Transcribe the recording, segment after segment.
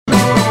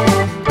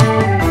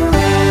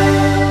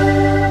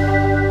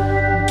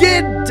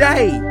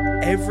day,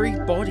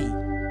 everybody,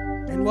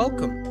 and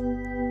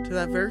welcome to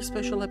that very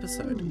special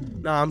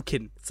episode. No, I'm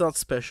kidding. It's not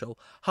special.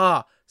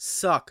 Ha,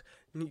 suck.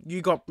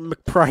 You got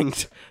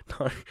McPranked.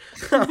 No.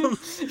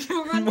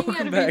 You're running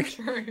out of back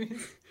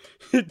intros.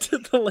 to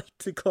the Late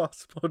to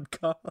Class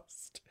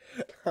podcast.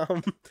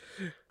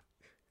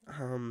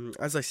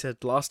 As I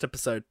said last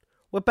episode,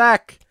 we're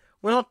back.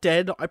 We're not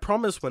dead. I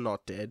promise we're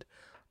not dead.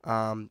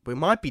 We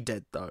might be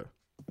dead though.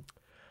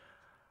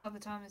 By the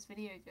time this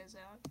video goes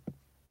out.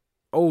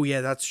 Oh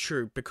yeah, that's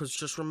true. Because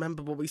just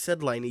remember what we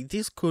said, Lainey.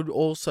 This could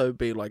also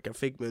be like a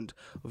figment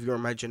of your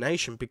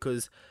imagination.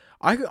 Because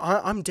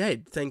I'm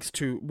dead thanks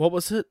to, what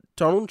was it?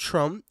 Donald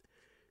Trump,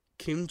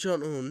 Kim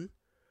Jong-un,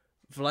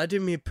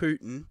 Vladimir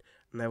Putin,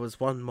 and there was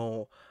one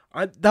more.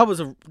 That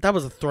was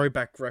a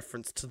throwback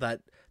reference to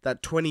that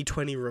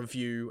 2020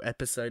 review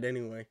episode.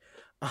 Anyway,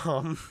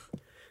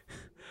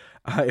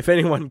 if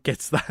anyone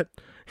gets that,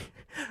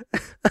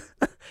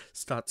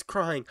 starts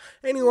crying.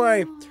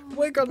 Anyway,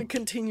 we're gonna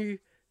continue.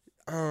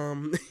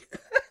 Oh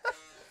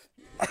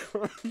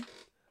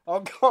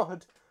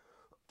God.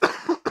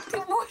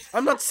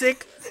 I'm not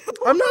sick.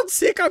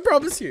 I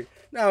promise you.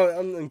 No,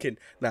 I'm kidding.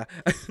 Nah.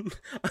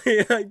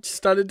 I just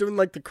started doing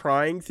like the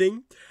crying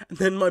thing, and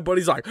then my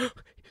body's like,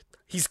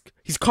 he's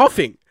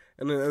coughing,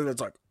 and then it's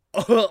like,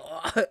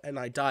 and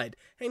I died.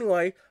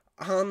 Anyway,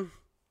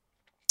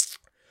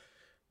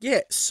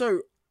 yeah.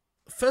 So,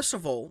 first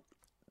of all,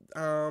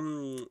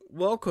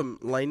 welcome,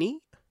 Lainey.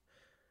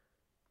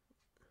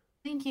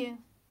 Thank you.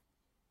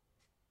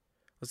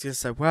 I was gonna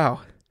say,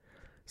 wow,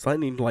 is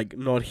Lightning like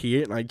not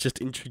here? And I just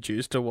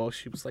introduced her while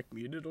she was like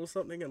muted or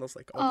something, and I was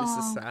like, oh, this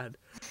is sad.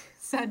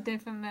 Sad day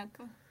for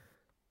Mecca.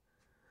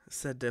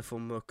 Sad day for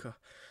Mecca.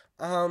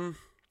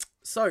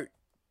 So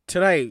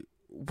today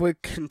we're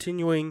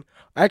continuing.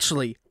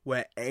 Actually,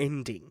 we're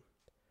ending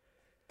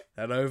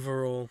that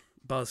overall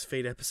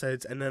BuzzFeed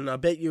episodes, and then I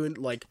bet you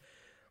like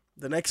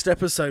the next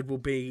episode will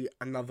be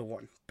another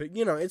one. But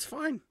you know, it's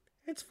fine.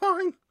 It's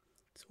fine.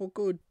 It's all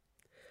good.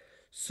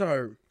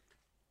 So.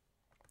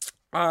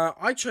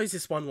 I chose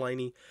this one,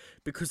 Lainey,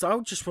 because I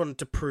just wanted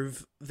to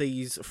prove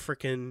these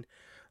freaking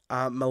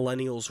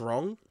millennials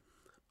wrong.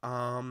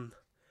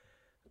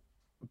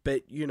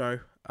 But, you know,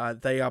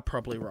 they are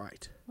probably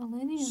right.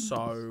 Millennials.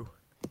 So,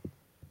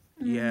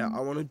 yeah, I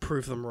want to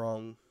prove them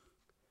wrong.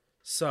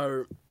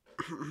 So,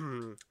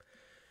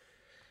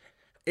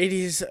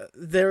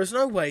 there is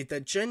no way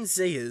that Gen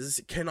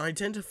Zers can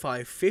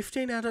identify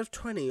 15 out of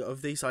 20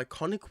 of these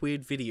iconic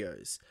weird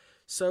videos.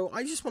 So,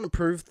 I just want to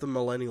prove the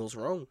millennials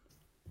wrong.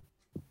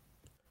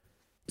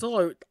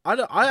 So,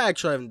 I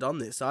actually haven't done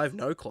this. I have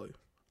no clue.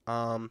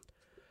 But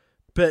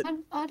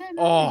I don't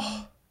know.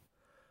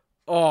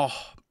 I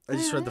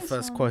just read the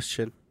first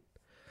question.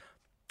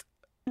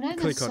 I know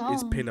Click the on song,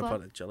 is peanut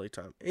butter jelly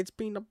time. It's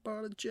peanut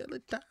butter jelly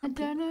time. I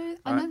don't know.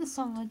 I know the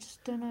song. I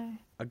just don't know.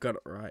 I got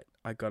it right.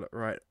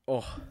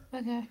 Oh,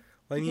 Okay.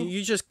 like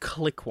you just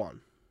click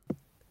one.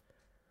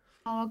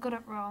 Oh, I got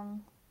it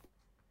wrong.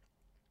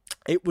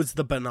 It was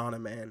the Banana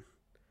Man.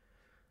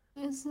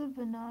 It's the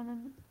banana.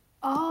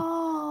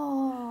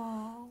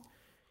 Oh.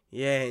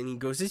 Yeah, and he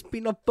goes, it's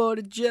peanut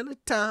butter jelly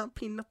time,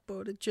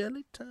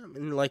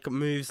 and like it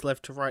moves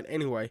left to right.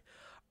 Anyway,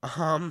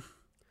 now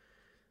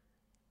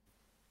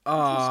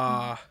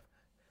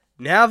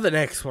the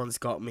next one's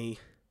got me.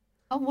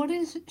 Oh, what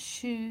is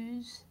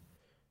shoes?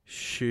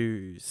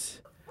 Shoes.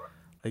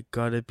 I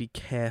gotta be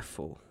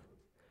careful.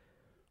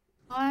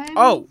 I'm...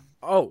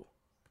 Oh.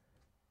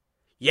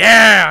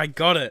 Yeah, I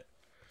got it.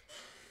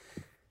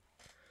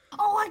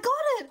 Oh, I got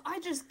it! I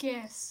just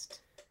guessed.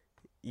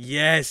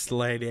 Yes,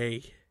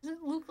 lady. Does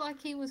it look like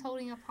he was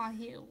holding up high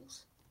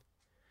heels?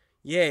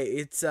 Yeah,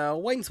 it's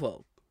Wayne's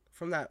World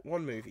from that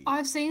one movie.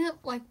 I've seen it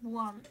like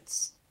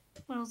once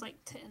when I was like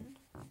 10.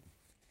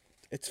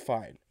 It's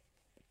fine.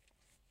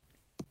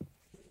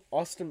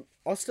 Austin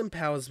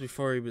Powers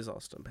before he was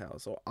Austin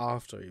Powers or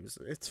after he was.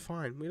 It's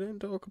fine. We don't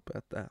talk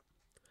about that.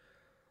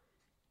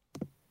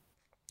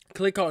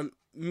 Click on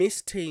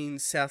Miss Teen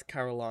South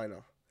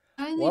Carolina.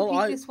 I only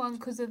picked this one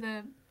because of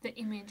the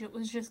image. It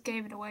was just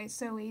gave it away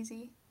so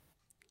easy.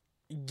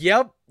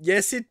 Yep.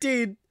 Yes, it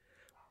did.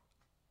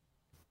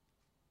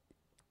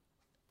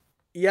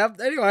 Yep.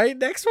 Anyway,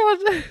 next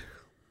one.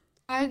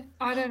 I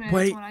don't know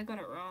Wait. this one. I got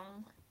it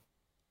wrong.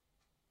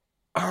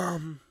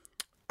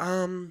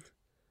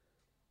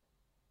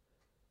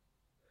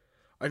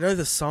 I know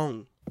the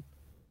song.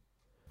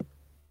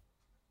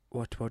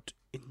 What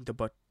in the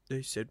butt?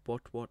 They said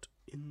what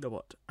in the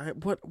butt?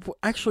 What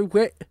actually,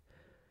 where?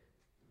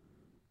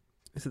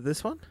 Is it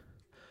this one?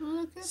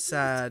 Look at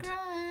Sad. this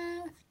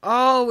graph.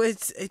 Oh,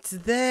 it's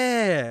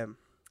there.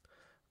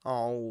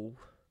 Oh.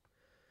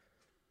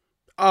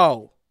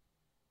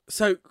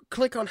 So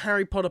click on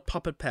Harry Potter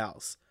Puppet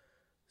Pals.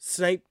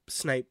 Snape,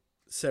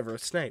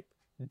 Severus Snape.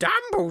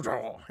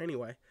 Dumbledore.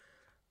 Anyway,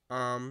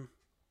 I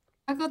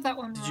got that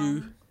one did wrong.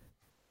 you?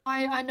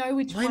 I know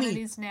which one Lenny. it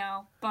is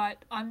now,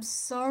 but I'm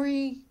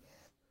sorry.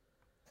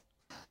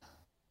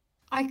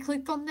 I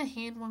clicked on the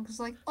hand one because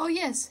like, oh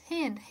yes,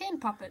 hand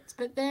puppets,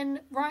 but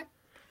then right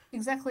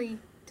exactly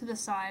to the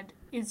side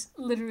is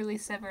literally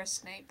Severus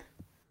Snape.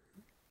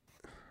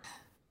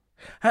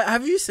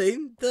 Have you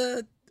seen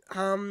the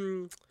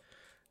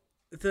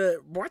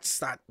what's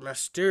that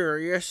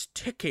mysterious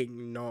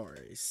ticking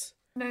noise?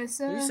 No,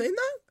 sir. Have you seen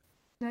that?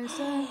 No,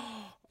 sir.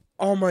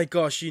 Oh my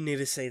gosh, you need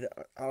to see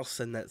that. I'll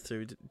send that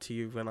through to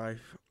you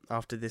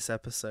after this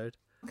episode.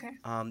 Okay.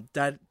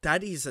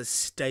 That is a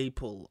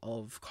staple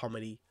of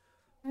comedy.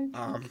 Hide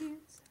your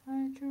kids,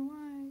 hide your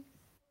wife.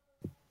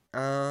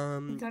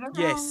 Got it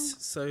Yes. wrong.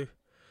 So,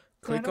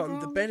 click Got it on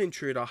the wrong. bed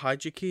intruder.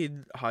 Hide your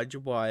kid. Hide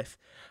your wife.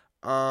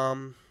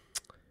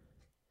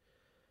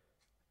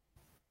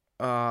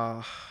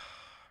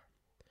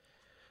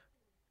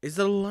 Is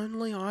it a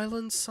Lonely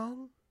Island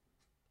song?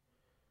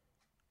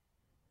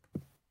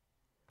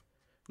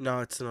 No,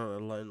 it's not a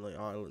Lonely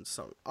Island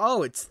song.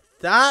 Oh, it's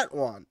that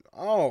one.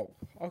 Oh,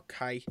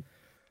 okay.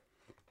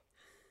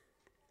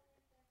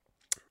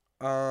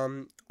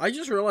 I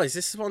just realized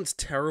this one's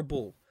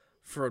terrible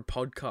for a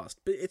podcast,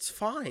 but it's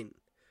fine.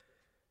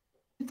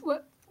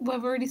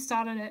 We've already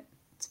started it.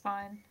 It's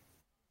fine.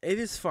 It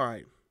is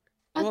fine.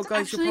 It Well, guys, you'll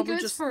actually probably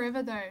goes just...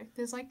 forever though.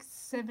 There's like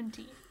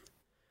 70.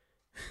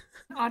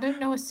 I don't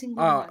know a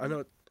single Ah, one. I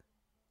know.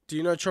 Do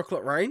you know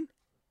Chocolate Rain?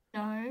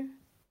 No.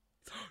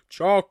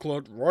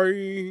 Chocolate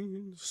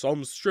rain,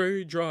 some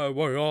strange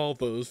way,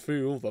 others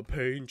feel the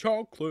pain.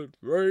 Chocolate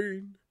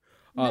rain.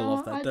 I No,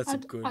 love that. That's a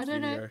good I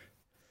don't video. know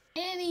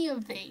any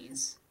of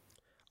these.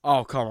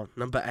 Oh, come on.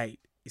 Number 8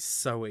 is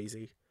so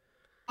easy.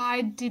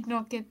 I did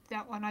not get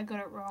that one. I got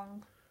it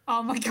wrong.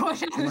 Oh my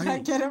gosh, how did I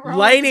get it wrong?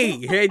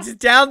 Laney, it's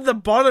down the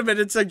bottom and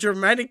it's a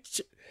dramatic...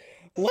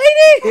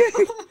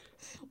 Laney!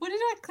 What did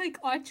I click?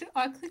 I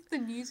clicked the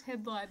news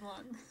headline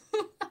one.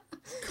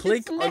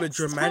 Click It's on a next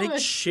dramatic to it.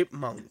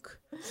 chipmunk.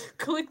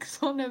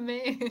 Clicks on a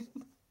man.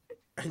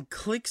 And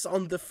clicks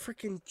on the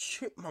freaking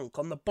chipmunk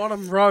on the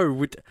bottom row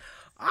with...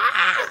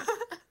 Ah!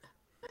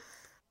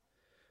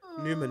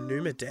 Numa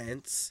Numa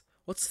dance.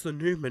 What's the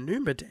Numa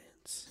Numa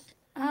dance?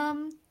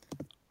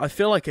 I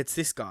feel like it's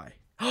this guy.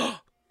 I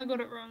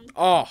got it wrong.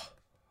 Oh.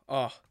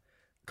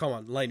 Come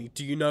on, Lainey,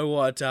 do you know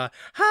what, hi,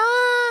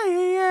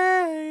 yeah.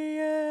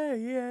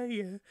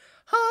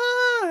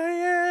 Hi,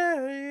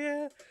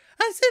 yeah.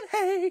 I said,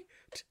 hey.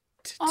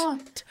 Oh,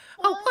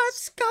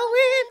 What's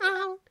going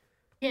on?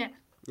 yeah.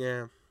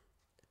 Yeah.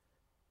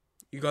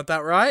 You got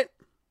that right?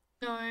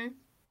 No.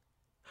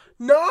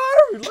 No,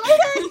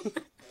 Lainey!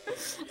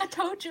 I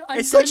told you.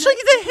 It's actually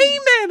the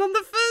He-Man on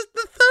the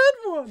third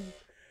one.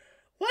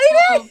 Lainey!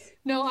 Oh,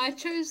 no, I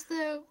chose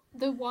the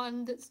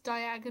one that's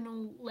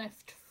diagonal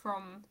left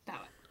from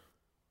that.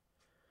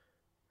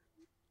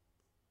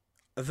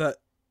 The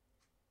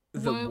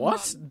Worm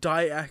what? one.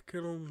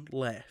 Diagonal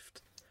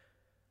left.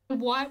 The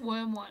white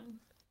worm one.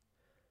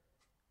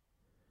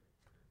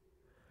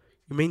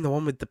 You mean the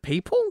one with the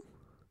people?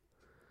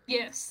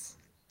 Yes.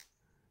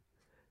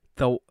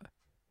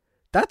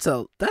 That's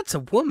a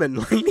woman,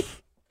 Lainey.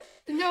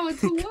 No,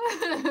 it's a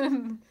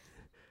worm.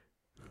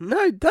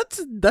 No,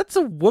 that's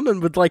a woman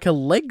with like a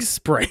leg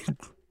spread.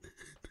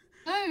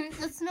 No,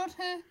 that's not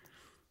her.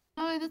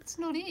 No, that's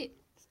not it.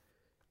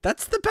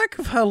 That's the back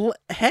of her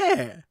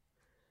hair.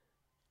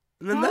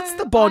 And then that's No,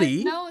 the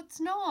body. No,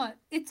 it's not.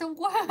 It's a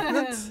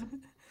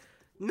worm.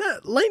 No,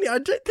 Lainey, I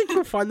don't think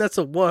you'll find that's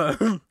a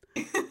worm.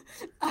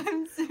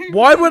 I'm serious.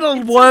 Why would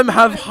a It's worm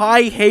have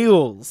high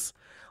heels?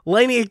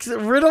 Lainey,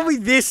 riddle me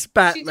this,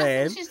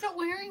 Batman. She's not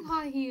wearing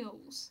high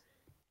heels.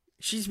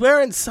 She's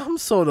wearing some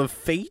sort of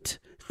feet.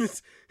 No,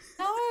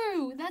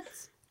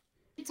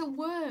 it's a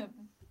worm.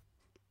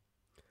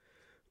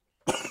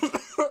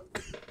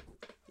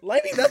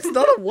 Lady, that's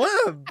not a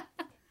worm.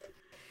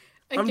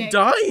 Okay. I'm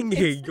dying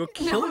here. You're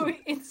killing No,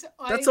 me.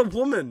 That's a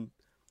woman.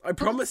 I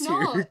promise it's you.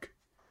 not.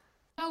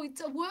 No,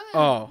 it's a worm.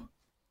 Oh.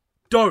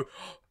 Don't.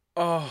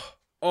 Oh,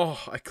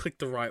 I clicked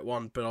the right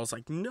one, but I was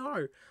like,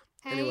 no.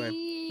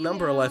 Anyway,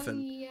 number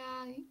 11.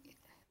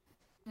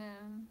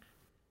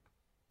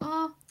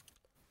 Oh,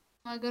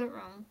 I got it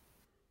wrong.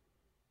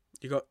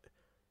 You got...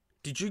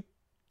 Did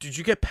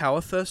you get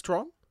Power Thirst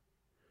wrong?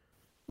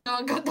 No,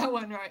 I got that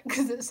one right,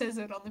 because it says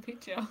it on the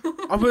picture.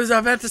 I was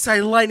about to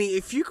say, Lainey,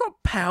 if you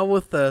got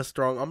Power Thirst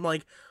wrong,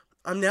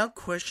 I'm now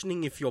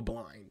questioning if you're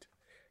blind.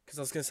 Because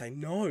I was going to say,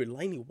 no,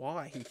 Lainey,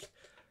 why?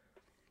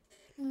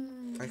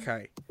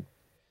 Okay.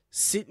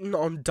 Sitting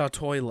on the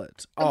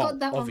toilet. I got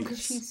that one obvious.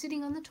 because she's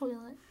sitting on the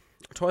toilet.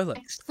 Toilet.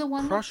 Next to the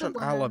one Crush with on the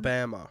worm.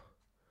 Alabama.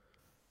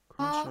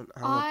 Crush on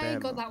Alabama. I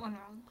got that one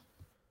wrong.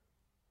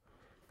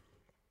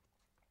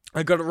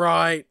 I got it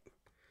right.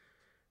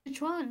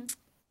 Which one?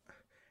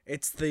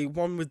 It's the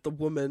one with the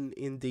woman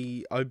in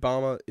the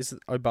Obama. Is it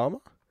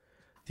Obama?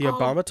 The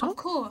Obama top? Of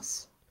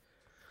course.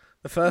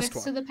 The first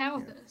Next one. to the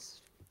Power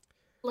Thirst.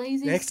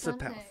 Lazy Next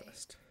Sunday. to Power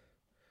Thirst.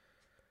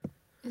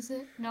 Is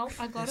it? No,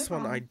 I got This it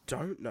one wrong. I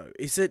don't know.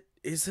 Is it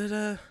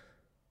a...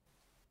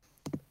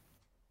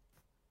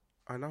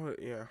 I know it,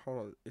 yeah, hold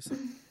on. Is it...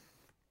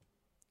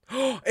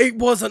 It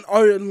was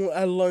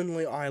a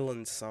Lonely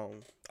Island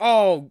song.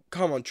 Oh,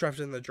 come on, Trapped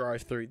in the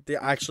Drive-Thru.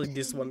 Actually,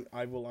 this one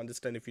I will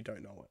understand if you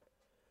don't know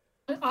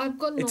it. I've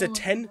got It's a all of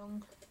 10 them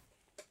wrong.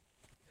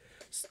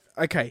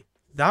 Okay,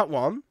 that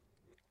one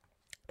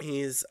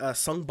is a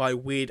song by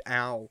Weird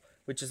Al,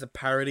 which is a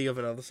parody of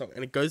another song,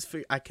 and it goes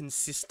for a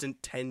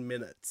consistent 10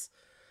 minutes.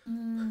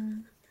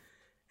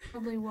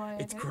 Probably why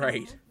It's I don't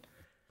great.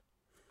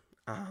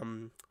 know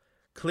it.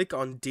 Click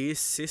on Dear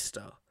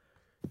Sister.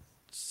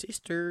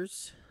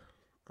 Sisters.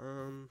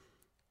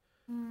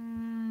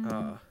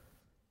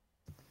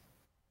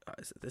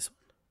 Is it this one?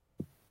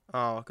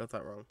 Oh, I got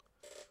that wrong.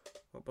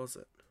 What was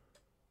it?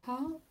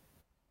 How?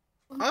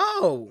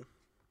 Oh!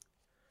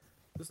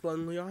 It was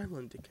Lonely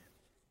Island again.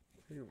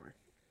 Anyway.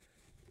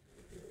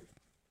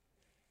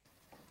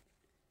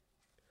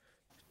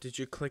 Did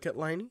you click it,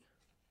 Lainey?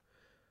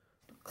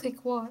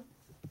 Click what?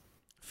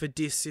 For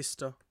Dear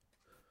Sister.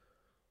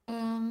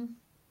 I'm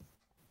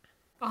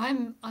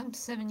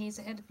 7 years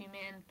ahead of you,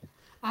 man.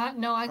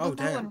 No, I got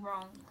that one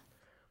wrong.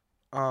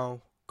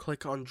 Oh,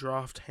 click on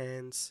Draft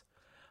Hands.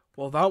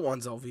 Well, that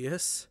one's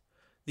obvious.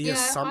 The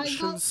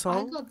Assumption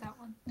song? I got that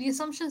one. The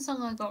Assumption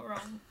song I got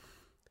wrong.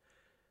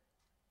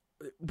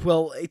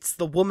 Well, it's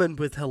the woman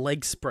with her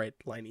legs spread,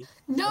 Lainey.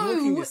 No, I'm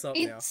looking this up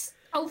it's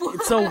now. A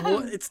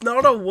worm. It's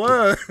not a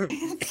worm.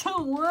 It's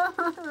a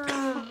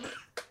worm.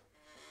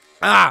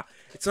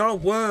 It's not a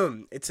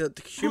worm. It's a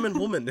human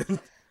woman.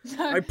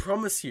 No, I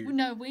promise you.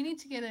 No, we need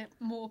to get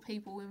more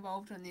people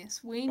involved on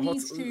this. We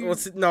need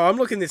to... No, I'm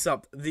looking this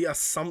up. The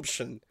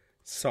Assumption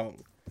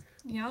song.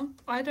 Yeah,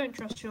 I don't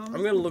trust you. I'm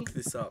going to look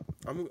this up.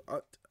 No,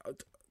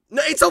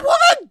 it's a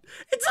woman!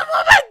 It's a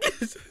woman!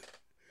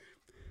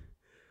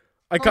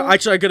 I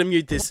got to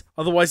mute this.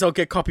 Otherwise, I'll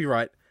get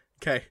copyright.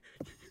 Okay.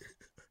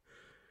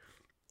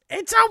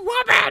 It's a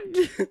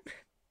woman!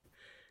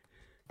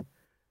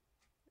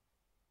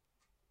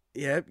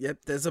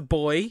 Yep. There's a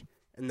boy,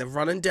 and they're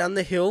running down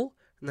the hill,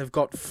 and they've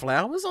got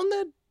flowers on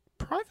their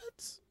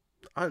privates?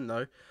 I don't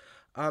know.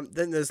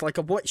 Then there's like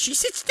a boy. She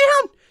sits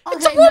down!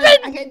 It's a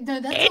woman! No,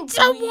 that's it's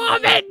a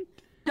woman!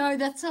 No,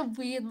 that's a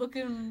weird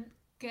looking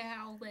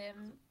gal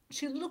then.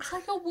 She looks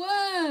like a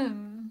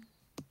worm.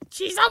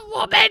 She's a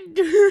woman!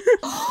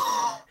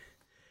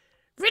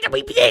 Riddle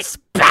me this,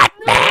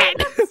 Batman!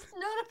 No, that's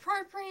not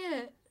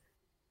appropriate.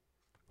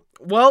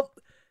 Well,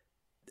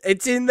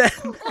 it's in there.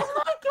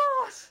 Oh my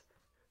gosh!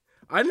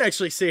 I didn't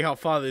actually see how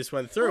far this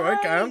went through. No.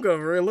 Okay, I'm going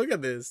to relook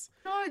at this.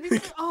 No,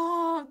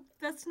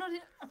 that's not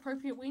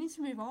appropriate. We need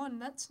to move on.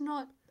 That's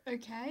not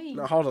okay.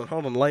 No, hold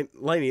on.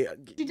 Lainey,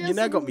 you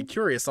now got me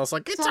curious. I was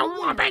like, it's a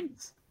woman!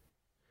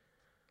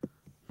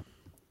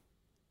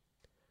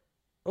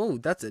 Oh,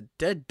 that's a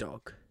dead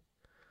dog.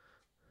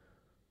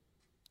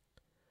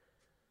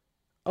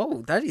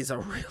 Oh, that is a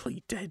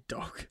really dead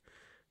dog.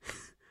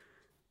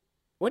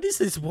 What is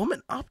this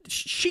woman up to?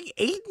 She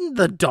eating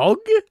the dog?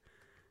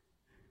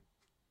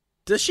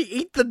 Does she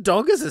eat the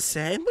dog as a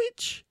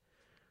sandwich?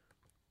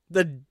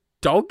 The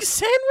dog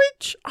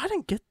sandwich? I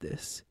don't get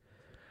this.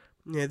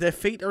 Yeah, their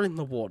feet are in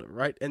the water,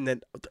 right? And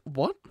then...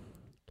 What?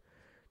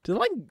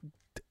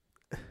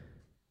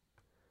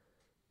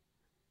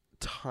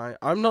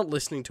 I'm not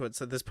listening to it,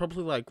 so there's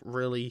probably,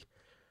 really...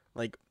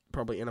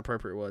 probably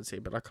inappropriate words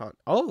here, but I can't...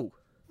 Oh!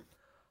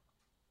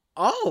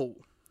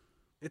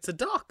 It's a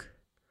duck.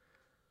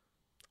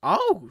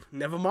 Oh,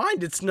 never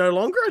mind. It's no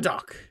longer a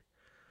duck.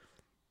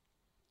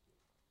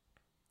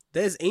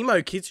 There's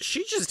Emo Kid.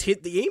 She just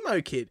hit the Emo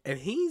Kid, and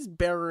he's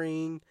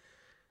burying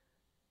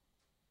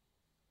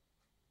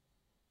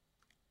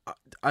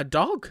a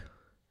dog.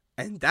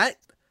 And that...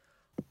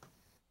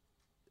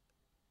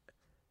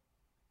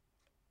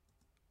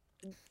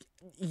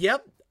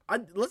 Yep.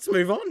 Let's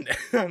move on.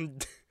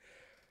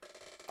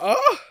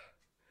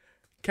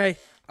 Okay.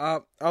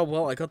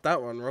 Well, I got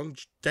that one wrong.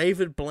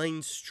 David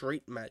Blaine's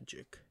Street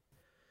Magic.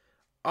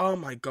 Oh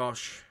my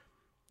gosh.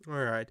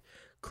 Alright.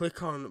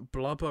 Click on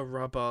Blubber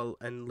Rubber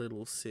and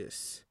Little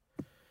Sis.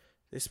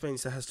 This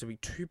means there has to be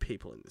 2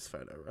 people in this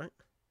photo, right?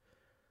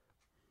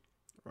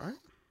 Right?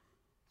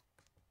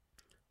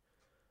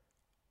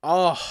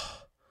 Oh.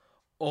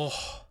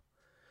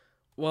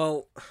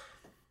 Well,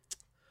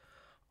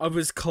 I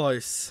was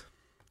close.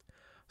 I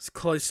was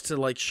close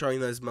to, showing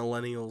those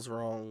millennials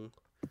wrong.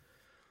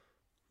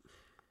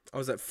 I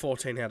was at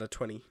 14 out of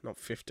 20, not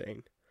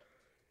 15.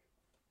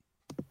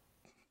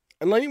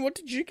 And Lainey, what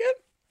did you get?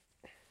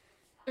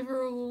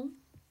 Overall.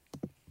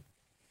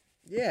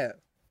 Yeah.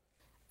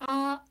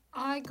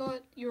 I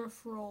got You're a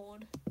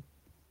Fraud.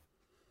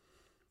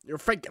 You're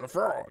freaking a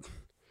fraud.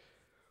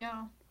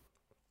 Yeah.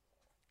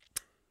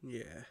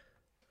 Yeah.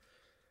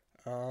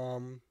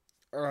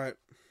 Alright.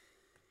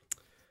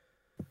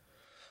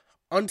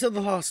 On to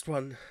the last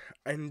one.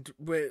 And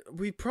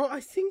I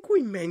think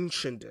we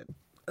mentioned it.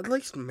 At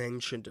least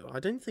mentioned it. I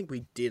don't think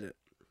we did it.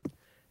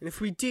 And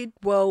if we did,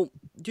 well,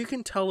 you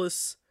can tell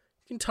us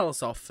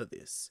off for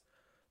this.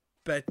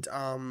 But,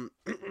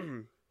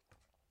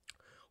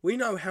 we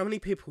know how many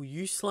people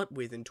you slept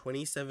with in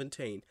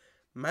 2017.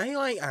 May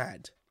I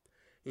add,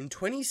 in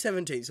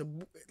 2017, so,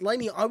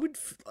 Lainey,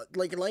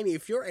 Lainey,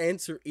 if your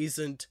answer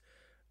isn't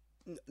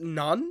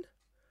none,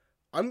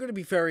 I'm going to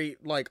be very,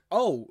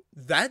 oh,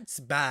 that's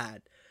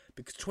bad.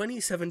 Because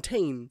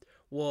 2017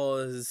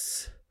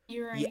 was...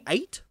 Year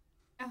 8?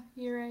 Yeah,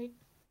 you're right.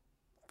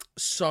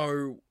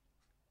 So,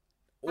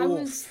 I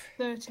was oof.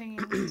 13,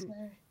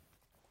 so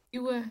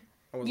you were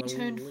I was you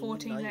turned only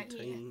 14 that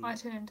year. 19. I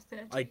turned I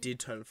 13. did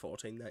turn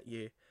 14 that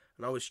year,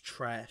 and I was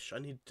trash. I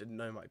needed to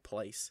know my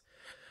place.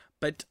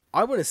 But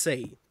I want to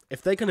see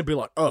if they're going to be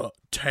like,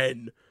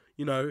 10,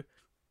 you know,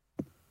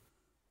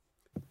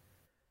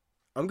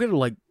 I'm going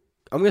to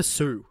I'm going to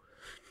sue.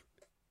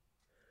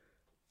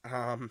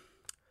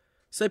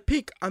 So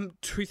pick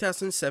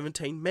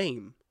 2017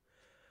 meme.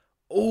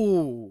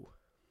 Oh,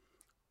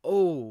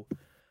 oh,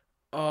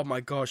 oh my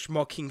gosh,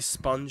 mocking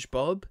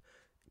SpongeBob.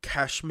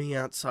 Cash Me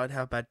Outside,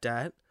 how about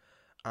that?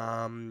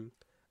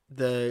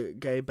 The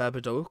gay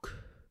Babadook.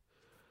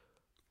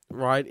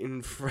 Right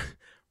in front,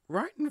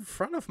 right in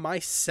front of my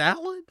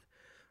salad.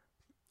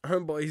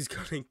 Homeboy's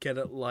gonna get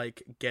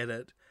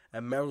it.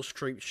 And Meryl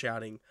Streep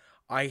shouting,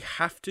 I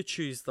have to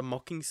choose the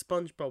mocking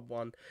SpongeBob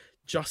one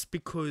just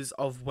because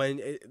of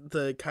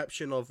the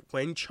caption of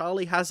when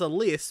Charlie has a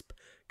lisp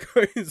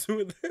goes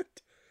with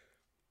it.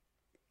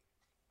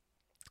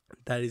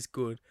 That is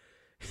good.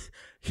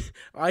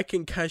 I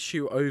can cash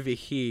you over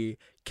here.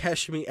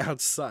 Cash me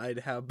outside.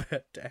 How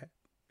about that?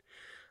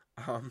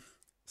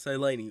 So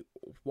Lainey,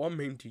 what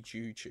meme did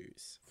you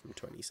choose from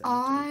 2017?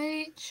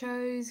 I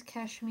chose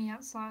Cash Me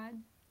Outside.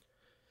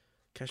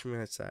 Cash me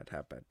outside. How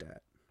about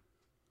that?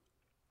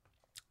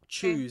 Okay.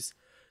 Choose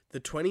the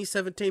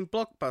 2017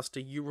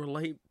 blockbuster you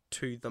relate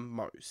to the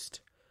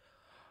most.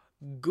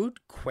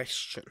 Good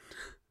question.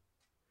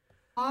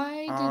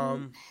 I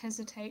didn't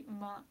hesitate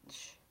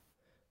much.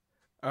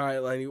 All right,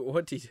 Lainey,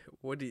 what did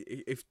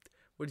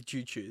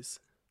you choose?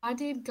 I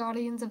did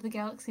Guardians of the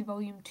Galaxy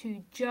Volume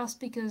 2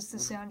 just because the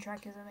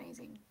soundtrack is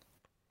amazing.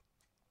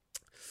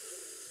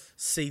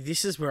 See,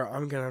 this is where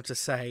I'm going to have to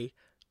say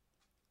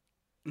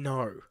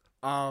no.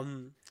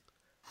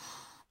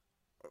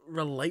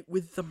 Relate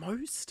with the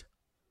most?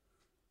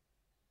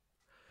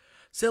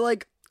 So,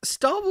 like,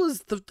 Star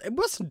Wars, it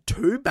wasn't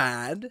too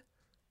bad. It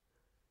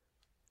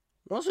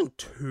wasn't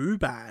too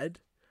bad.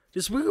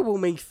 Despicable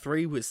Me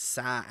 3 was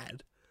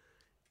sad.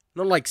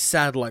 Not like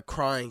sad, like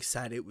crying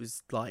sad. It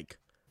was, like,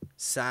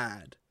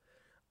 sad.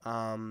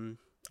 I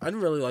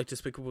didn't really like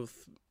Despicable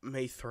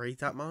Me 3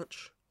 that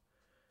much.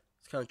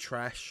 It's kind of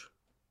trash.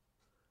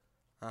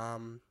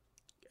 And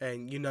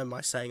you know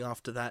my saying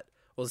after that.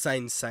 Or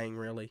Zane's saying,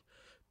 really.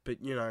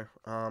 But, you know,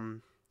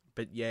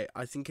 but yeah,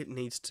 I think it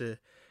needs to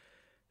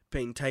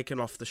being taken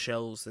off the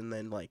shelves and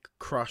then, like,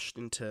 crushed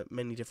into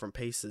many different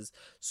pieces.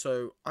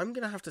 So, I'm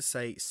gonna have to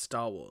say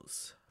Star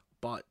Wars.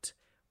 But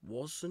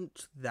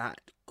wasn't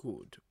that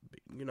good. But,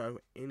 you know,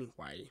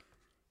 anyway.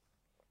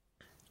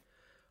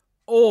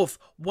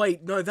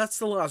 Wait, no, that's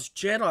The Last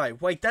Jedi.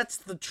 Wait, that's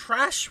the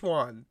trash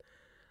one.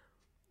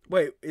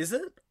 Wait, is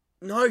it?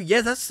 No,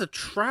 yeah, that's the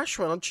trash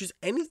one. I'll choose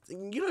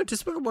anything. You know,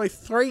 Despicable Me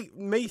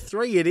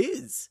 3 it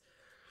is.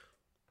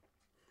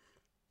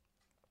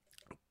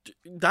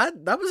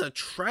 That was a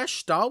trash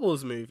Star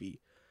Wars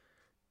movie.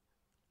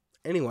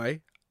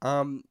 Anyway,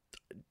 oh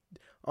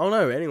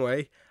no,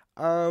 anyway,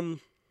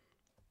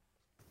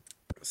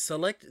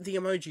 select the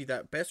emoji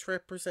that best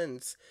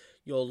represents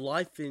your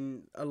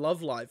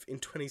love life in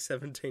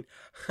 2017.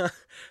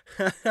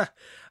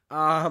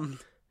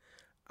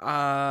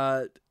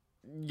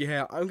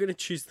 Yeah, I'm gonna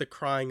choose the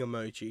crying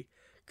emoji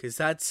because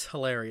that's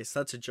hilarious.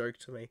 That's a joke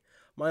to me.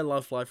 My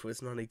love life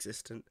was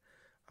non-existent.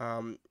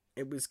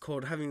 It was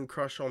called having a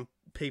crush on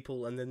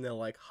people, and then they're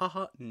like,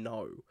 haha,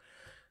 no.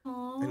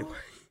 Aww.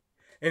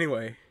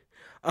 Anyway.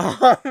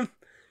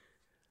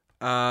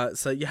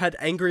 So you had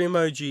angry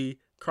emoji,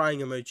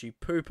 crying emoji,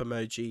 poop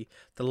emoji,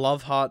 the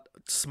love heart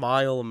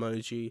smile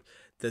emoji,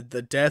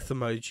 the death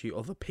emoji,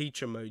 or the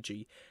peach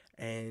emoji,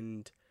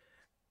 and,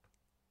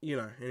 you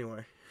know,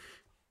 anyway.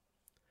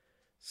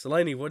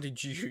 Selene, what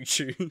did you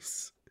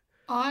choose?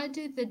 I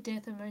did the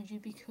death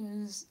emoji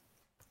because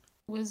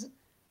it was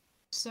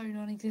so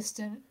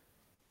non-existent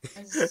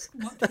as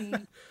not to be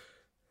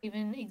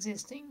even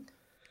existing.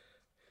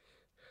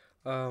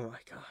 Oh my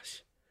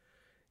gosh.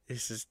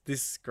 This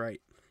is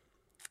great.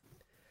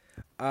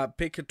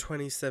 Pick a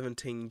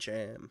 2017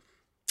 jam.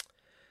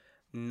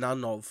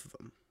 None of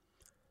them.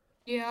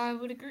 Yeah, I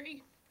would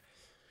agree.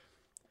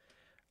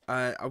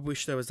 I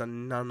wish there was a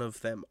none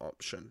of them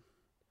option.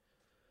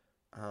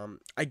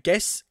 I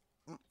guess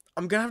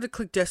I'm gonna have to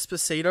click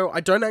Despacito.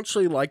 I don't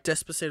actually like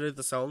Despacito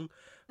the song,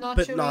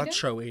 but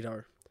Nacho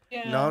Ito.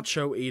 Yeah.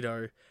 Nacho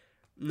Ito.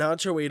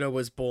 Nacho Ito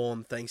was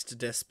born thanks to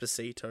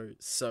Despacito,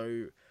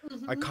 so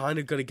I kind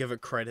of got to give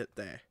it credit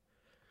there.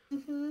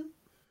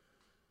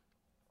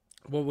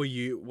 What were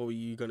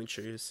you gonna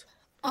choose?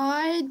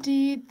 I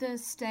did the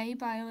Stay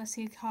by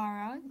Alessia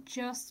Cara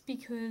just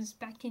because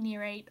back in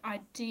year 8 I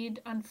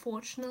did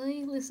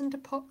unfortunately listen to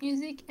pop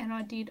music and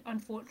I did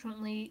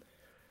unfortunately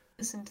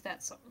listen to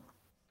that song.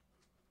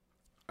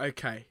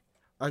 Okay,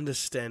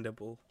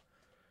 understandable.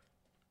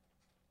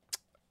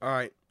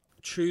 Alright,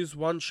 choose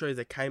one show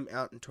that came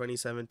out in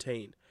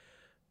 2017.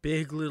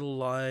 Big Little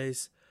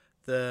Lies,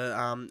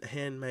 The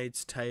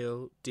Handmaid's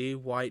Tale, Dear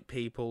White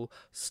People,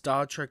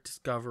 Star Trek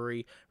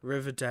Discovery,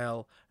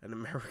 Riverdale, and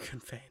American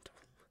Vandal.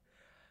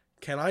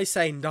 Can I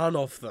say none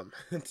of them?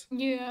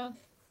 Yeah.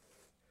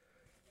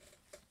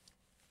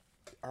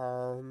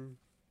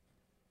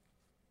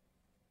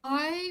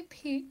 I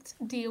picked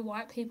Dear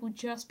White People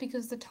just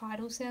because the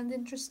title sounds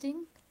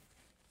interesting.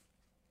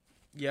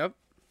 Yep.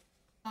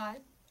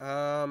 But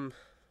Um,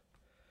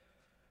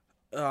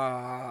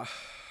 uh,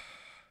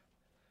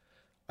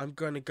 I'm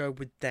gonna go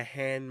with The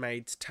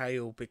Handmaid's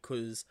Tale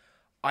because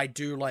I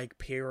do like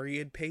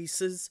period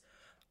pieces.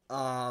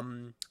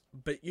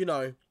 But you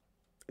know,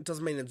 it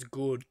doesn't mean it's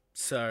good.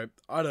 So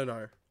I don't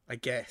know. I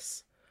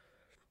guess.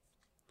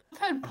 I've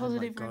heard Oh my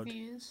positive god.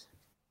 reviews.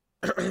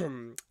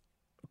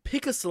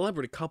 Pick a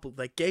celebrity couple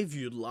that gave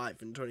you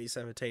life in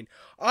 2017.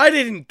 I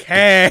didn't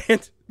care.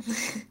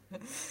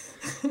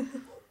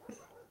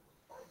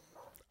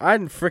 I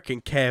didn't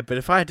freaking care, but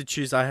if I had to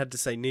choose, I had to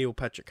say Neil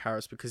Patrick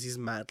Harris because he's a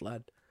mad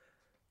lad.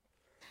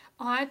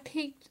 I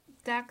picked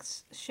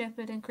Dax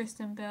Shepard and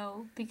Kristen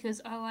Bell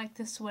because I like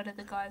the sweater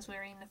the guy's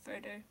wearing in the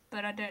photo,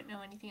 but I don't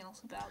know anything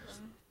else about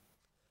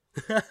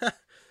them.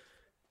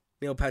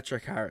 Neil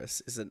Patrick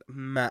Harris is an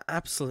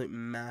absolute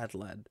mad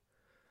lad.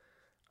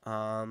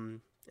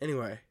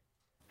 Anyway,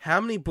 how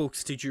many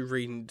books did you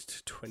read in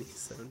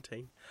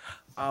 2017?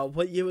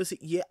 What year was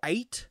it? Year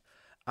 8?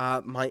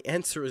 My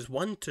answer is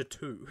 1 to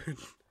 2.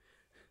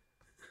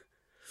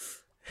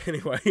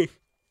 Anyway,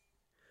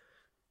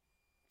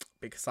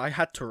 because I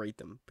had to read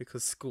them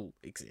because school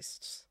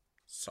exists.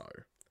 So,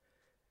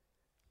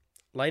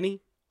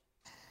 Lainey?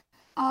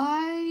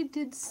 I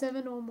did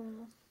 7 or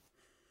more.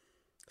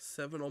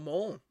 7 or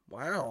more.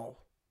 Wow.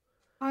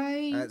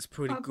 I've That's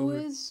pretty good.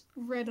 always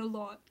read a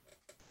lot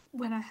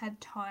when I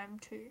had time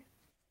to.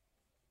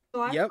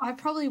 So Yep. I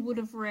probably would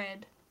have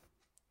read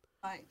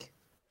like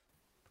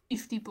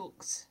 50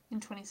 books in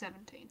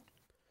 2017.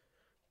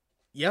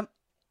 Yep.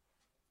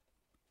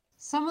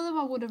 Some of them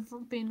I would have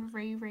been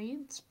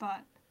rereads,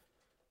 but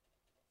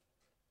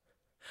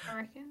I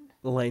reckon.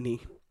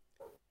 Lainey.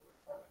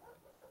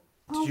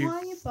 Oh, why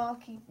are you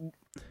barking?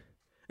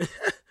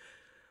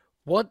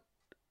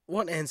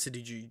 What answer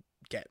did you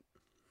get?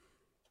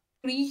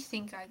 What do you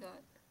think I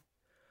got?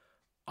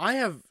 I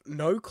have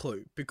no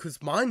clue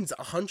because mine's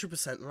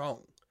 100%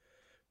 wrong.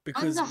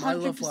 Because Mine's 100% my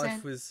love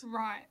life was...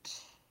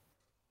 right.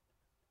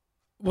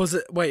 Was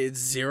it... Wait, it's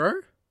 0?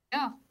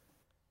 Yeah.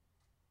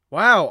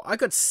 Wow, I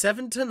got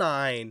 7 to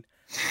 9.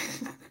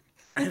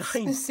 And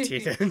I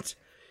didn't.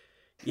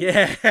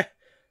 Yeah.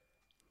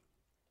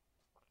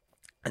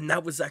 And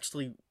that was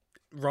actually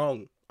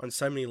wrong on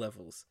so many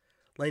levels.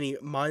 Lainey,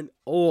 mine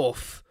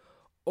off.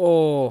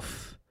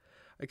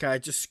 Okay, I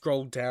just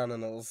scrolled down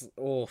and it was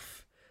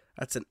off.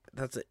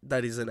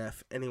 That is an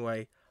F.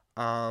 Anyway,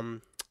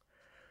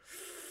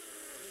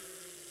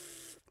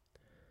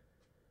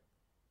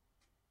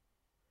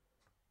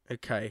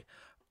 okay.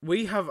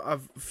 We have a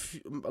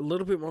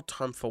little bit more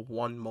time for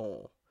one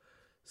more.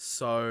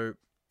 So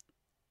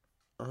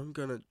I'm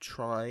going to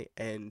try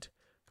and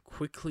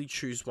quickly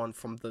choose one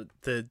from the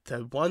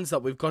ones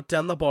that we've got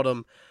down the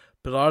bottom,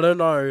 but I don't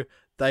know,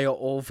 they are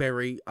all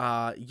very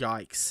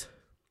yikes.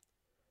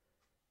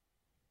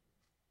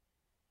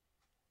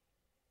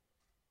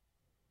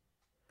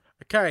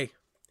 Okay,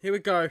 here we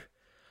go.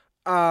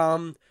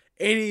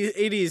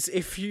 It is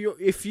if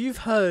you've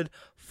heard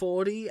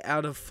 40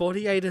 out of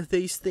 48 of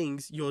these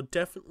things, you're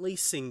definitely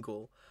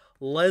single.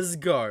 Let's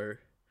go.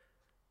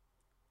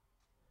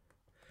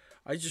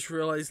 I just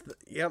realized that,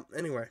 yep,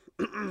 anyway.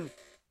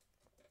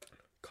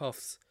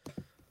 Coughs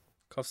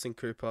in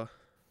Cooper.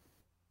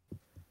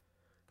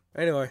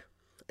 Anyway,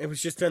 it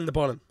was just down the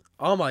bottom.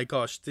 Oh my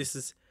gosh, this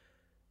is...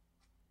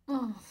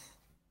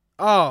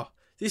 Oh,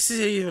 this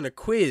isn't even a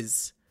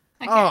quiz.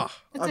 Okay, I'm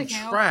okay,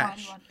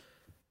 trash.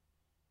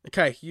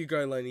 Okay, you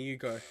go, Lainey, you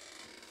go.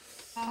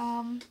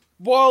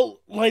 While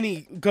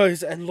Lainey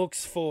goes and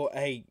looks for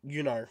a,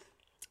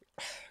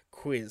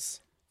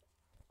 quiz,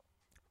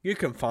 you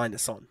can find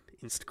us on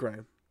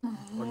Instagram, on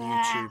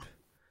YouTube,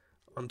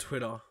 on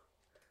Twitter,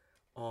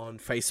 on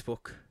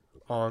Facebook,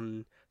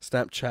 on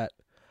Snapchat,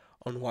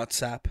 on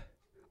WhatsApp,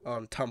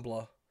 on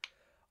Tumblr,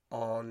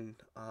 on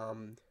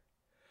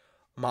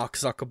Mark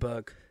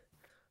Zuckerberg,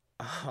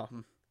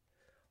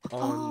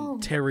 on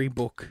Terry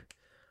Book,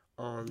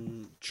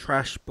 on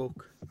Trash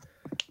Book,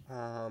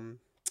 on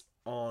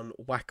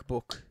Whack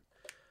Book,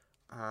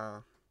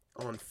 on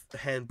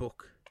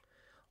Handbook,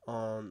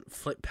 on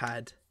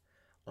Flippad,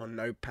 on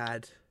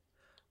Notepad,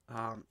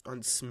 on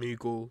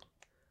Smoogle,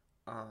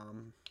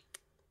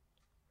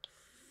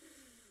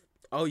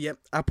 oh yep,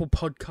 Apple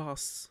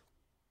Podcasts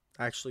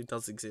actually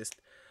does exist.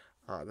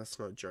 That's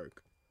not a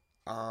joke.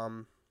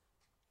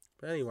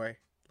 But anyway,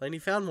 Lainey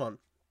found one.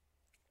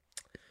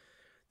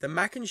 The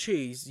mac and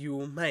cheese you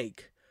will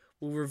make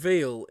will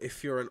reveal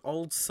if you're an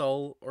old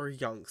soul or a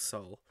young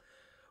soul.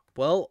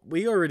 Well,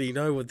 we already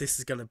know what this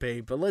is going to be,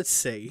 but let's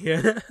see.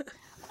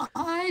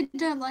 I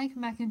don't like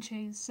mac and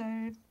cheese,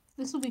 so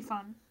this will be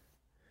fun.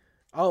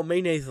 Oh,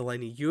 me neither,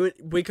 Lainey.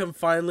 We can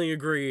finally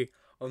agree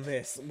on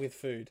this with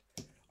food.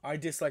 I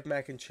dislike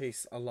mac and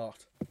cheese a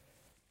lot.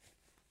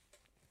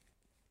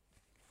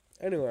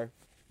 Anyway.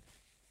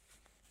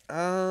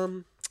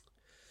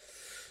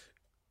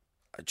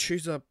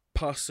 choose a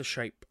pasta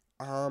shape.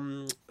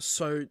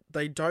 So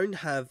they don't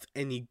have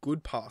any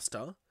good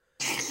pasta.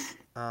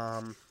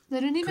 They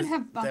don't even 'cause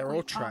have they're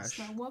all buckwheat pasta.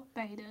 trash. What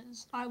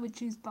betas? I would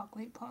choose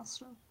buckwheat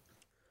pasta.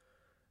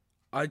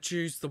 I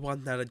choose the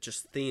one that are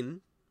just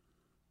thin.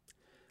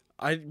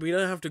 We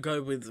don't have to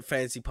go with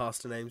fancy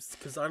pasta names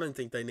because I don't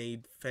think they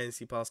need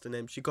fancy pasta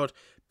names. You got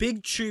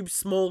big tubes,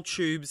 small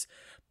tubes,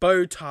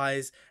 bow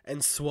ties,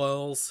 and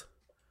swirls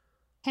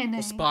Penne.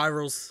 or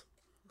spirals.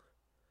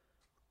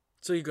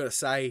 That's all you gotta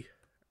say,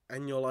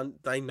 and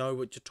they know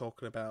what you're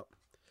talking about.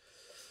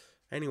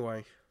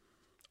 Anyway,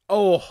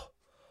 I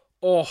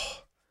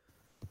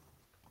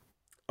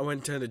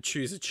went down to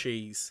choose a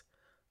cheese.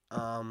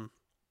 I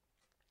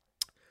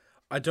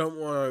don't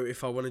know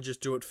if I want to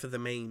just do it for the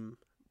meme.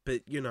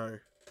 But, you know,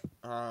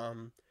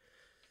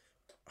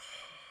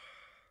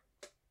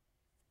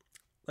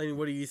 Lainey,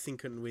 what are you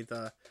thinking with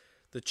the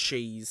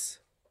cheese?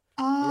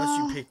 Unless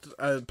you picked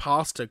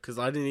pasta, because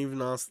I didn't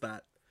even ask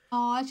that.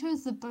 Oh, I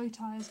chose the bow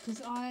ties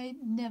because I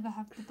never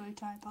have the bow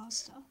tie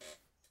pasta.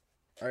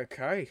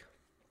 Okay.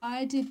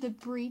 I did the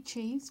brie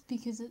cheese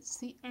because it's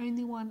the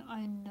only one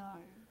I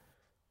know.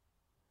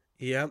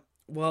 Yeah,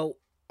 well,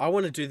 I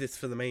want to do this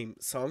for the meme,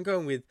 so I'm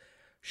going with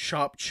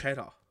sharp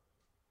cheddar.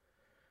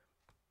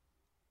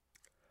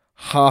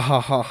 Ha ha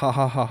ha ha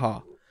ha ha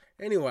ha.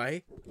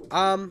 Anyway,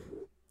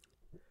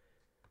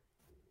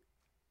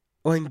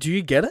 Wayne, do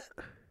you get it?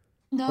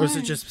 No. Or is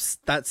it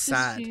just that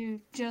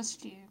sad?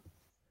 Just you.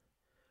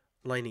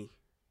 Lainey,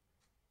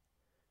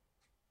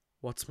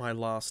 what's my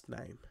last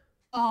name?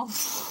 Oh.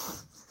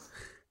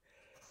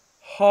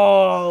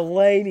 Oh,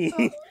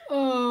 Lainey.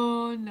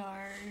 Oh, no.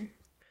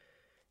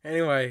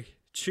 Anyway,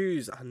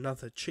 choose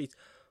another cheese.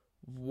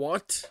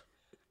 What?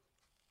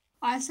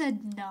 I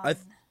said none.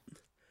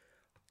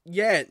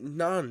 Yeah,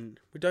 none.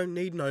 We don't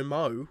need no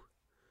mo.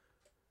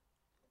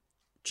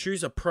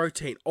 Choose a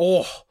protein.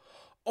 I'm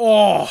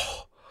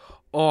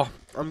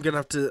gonna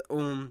have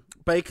to.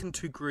 Bacon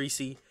too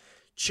greasy.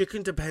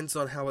 Chicken depends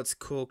on how it's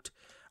cooked.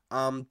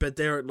 But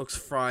there it looks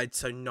fried,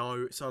 so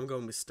no. So I'm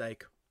going with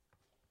steak.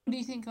 What do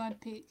you think I'd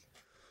pick?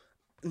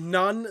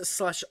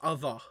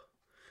 None/other.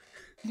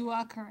 You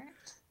are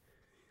correct.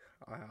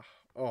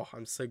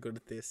 I'm so good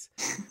at this.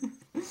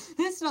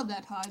 It's not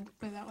that hard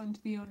for that one,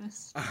 to be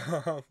honest.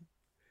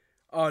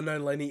 Oh no,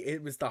 Lenny,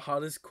 it was the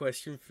hardest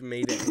question for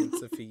me to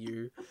answer for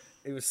you.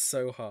 It was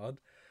so hard.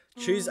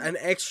 Choose an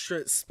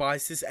extra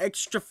spices,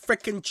 extra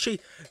frickin' cheese.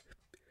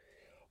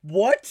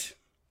 What?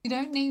 You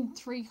don't need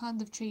 3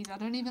 kinds of cheese. I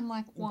don't even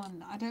like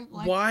one. I don't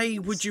like. Why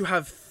would you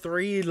have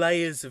 3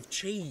 layers of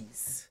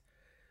cheese?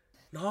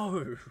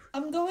 No.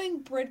 I'm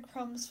going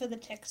breadcrumbs for the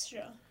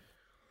texture.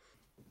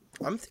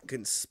 I'm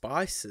thinking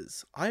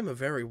spices. I'm a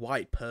very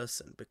white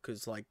person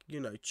because, like, you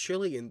know,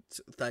 chili and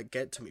that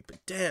get to me.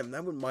 But damn,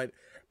 that would might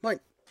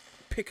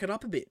pick it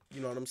up a bit.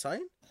 You know what I'm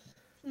saying?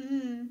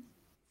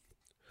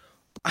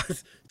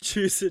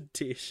 Choose a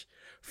dish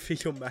for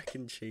your mac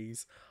and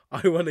cheese.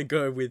 I want to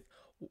go with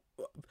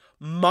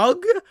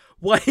mug.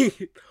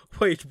 Wait,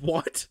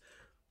 what?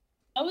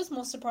 I was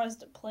more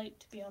surprised at plate,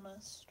 to be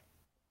honest.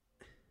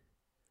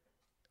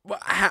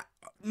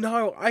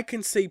 No, I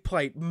can see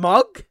plate.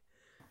 Mug.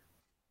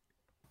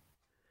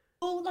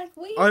 Oh, like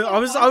we. I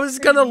was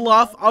gonna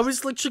laugh. I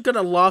was literally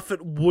gonna laugh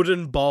at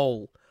wooden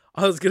bowl.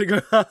 I was gonna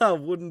go, haha,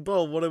 wooden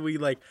bowl. What are we,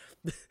 like,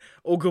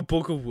 Ooga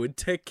Booga Wood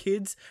Tech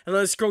kids? And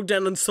I scrolled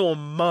down and saw a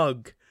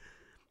mug.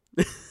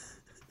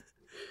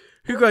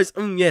 Who goes,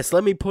 yes,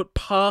 let me put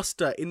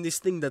pasta in this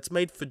thing that's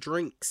made for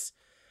drinks.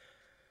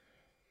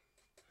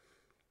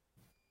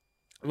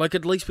 Like,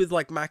 at least with,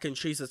 like, mac and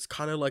cheese, it's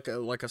kind of like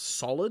a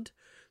solid.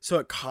 So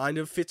it kind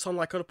of fits on,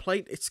 like, on a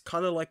plate. It's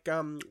kind of like,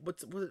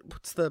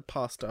 what's the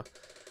pasta?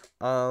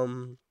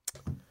 That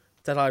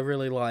I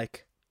really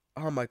like.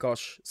 Oh my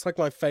gosh, it's like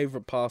my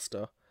favorite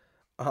pasta.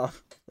 And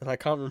I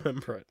can't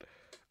remember it.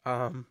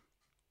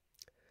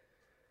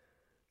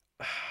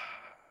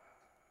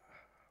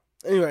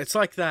 Anyway, it's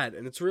like that,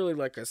 and it's really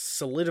like a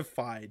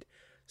solidified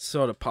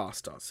sort of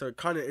pasta. So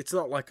it's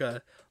not like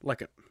a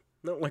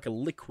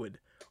liquid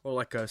or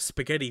like a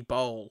spaghetti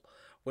bowl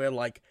where,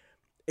 like,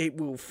 it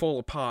will fall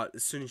apart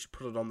as soon as you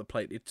put it on the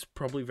plate. It's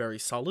probably very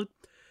solid.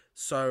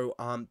 So,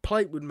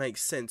 plate would make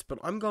sense, but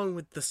I'm going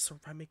with the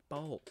ceramic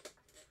bowl.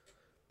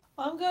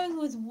 I'm going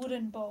with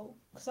wooden bowl,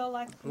 because I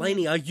like wood.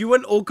 Lainey, are you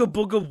an Ooga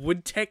Booga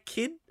Wood Tech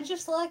kid? I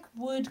just like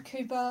wood,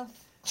 Cooper.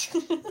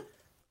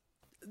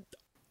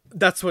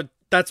 That's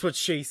what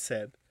she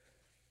said.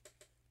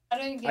 I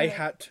don't get I it.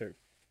 had to.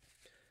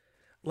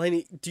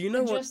 Lainey, do you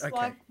know I what? just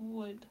like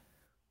wood.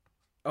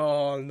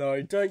 Oh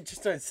no! Don't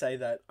say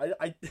that.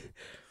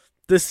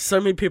 There's so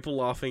many people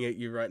laughing at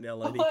you right now,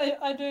 Lainey.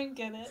 I don't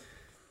get it.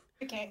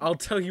 Okay. I'll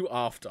tell you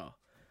after.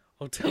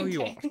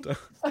 Okay.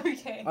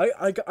 Okay.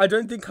 I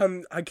don't think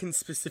I can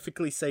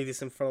specifically say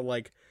this in front of,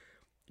 like,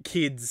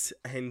 kids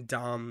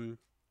and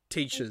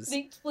teachers. The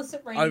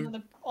explicit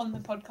rating on the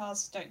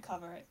podcast don't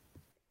cover it.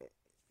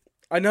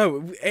 I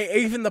know.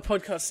 Even the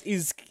podcast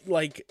is,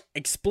 like,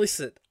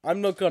 explicit. I'm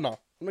not gonna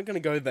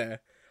go there.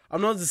 I'm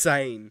not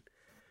Zane.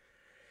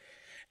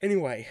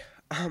 Anyway,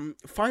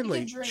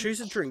 Finally, drink.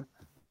 choose a drink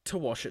to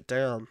wash it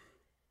down.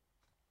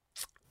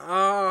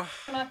 Can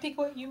I pick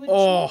what you would choose?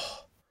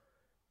 Oh.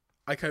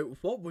 Okay,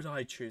 what would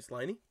I choose,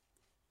 Lainey?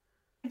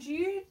 Would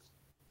you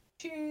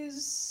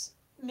choose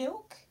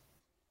milk?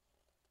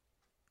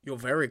 You're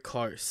very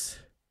close.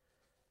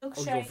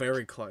 Milkshake. Oh, you're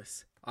very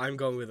close. I'm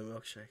going with a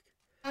milkshake.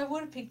 I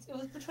would have picked. It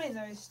was between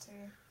those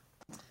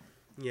two.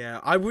 Yeah,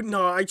 I wouldn't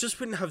know. I just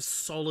wouldn't have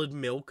solid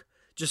milk.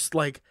 Just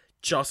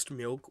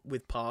milk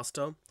with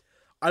pasta.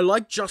 I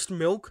like just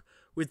milk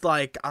with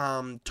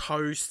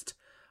toast,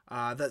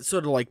 that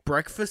sort of like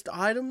breakfast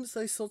items,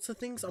 those sorts of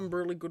things. I'm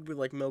really good with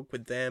like milk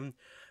with them.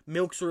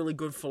 Milk's really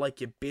good for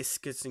like your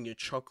biscuits and your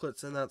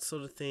chocolates and that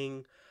sort of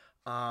thing.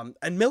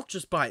 And milk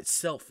just by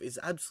itself is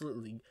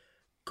absolutely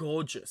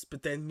gorgeous.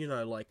 But then,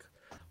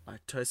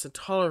 lactose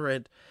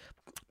intolerant.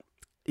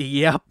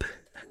 Yep.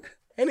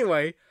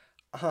 Anyway,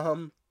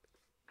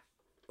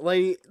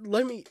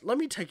 let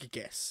me take a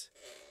guess.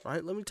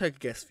 Right? Let me take a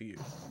guess for you.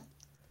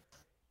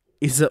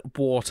 Is it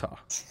water?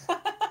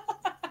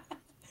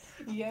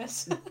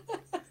 Yes.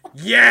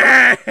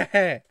 Yeah!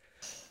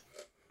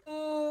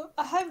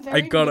 I have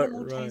very got it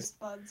minimal right. taste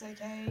buds,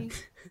 okay?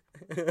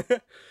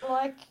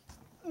 Like,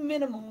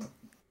 minimal.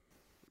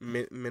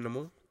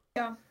 Minimal?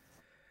 Yeah.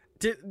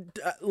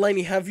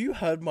 Lainey, have you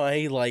heard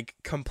my,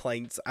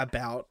 complaints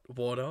about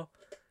water?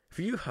 Have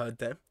you heard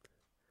them?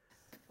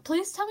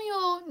 Please tell me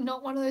you're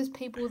not one of those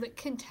people that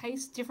can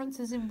taste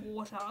differences in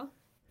water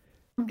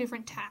from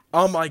different taps.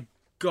 Oh my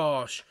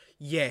gosh,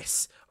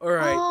 yes.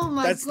 Alright, Oh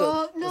my that's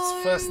god, that's the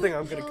first thing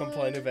I'm gonna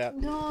complain about.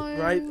 No.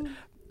 Right?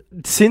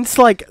 Since,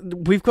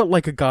 we've got,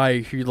 a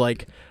guy who,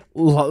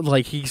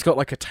 he's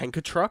got, a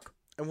tanker truck,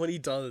 and what he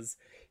does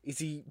is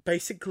he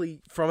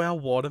basically, from our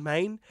water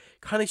main,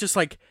 kind of just,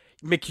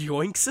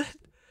 McYoinks it.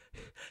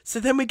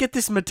 So then we get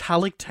this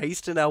metallic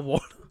taste in our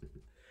water.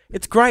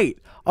 It's great.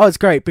 Oh, it's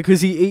great,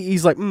 because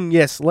he's like,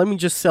 yes, let me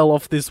just sell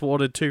off this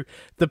water to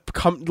the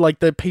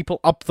people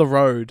up the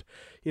road.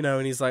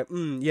 And he's like,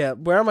 yeah,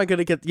 where am I going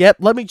to get... Yep,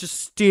 let me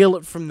just steal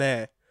it from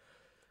there.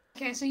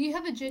 Okay, so you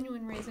have a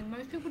genuine reason.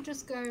 Most people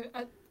just go...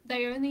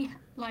 they only,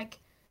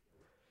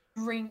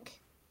 drink,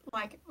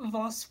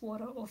 Voss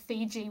water or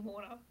Fiji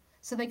water.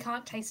 So they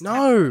can't taste tap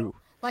water.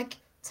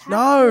 Tap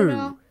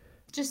water,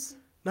 just...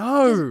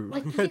 No!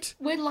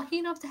 We're lucky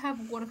enough to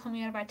have water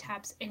coming out of our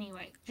taps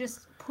anyway.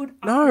 Just put up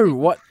No, with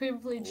what...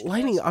 privileged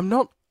Lainey,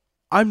 person.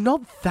 I'm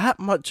not that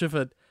much of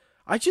a...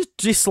 I just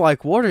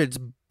dislike water. It's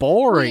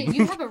boring. Yeah,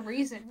 you have a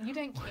reason. You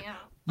don't count.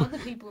 Other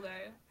people, though.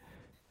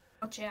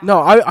 Watch out.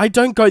 No, I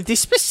don't go, this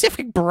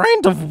specific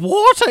brand of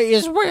water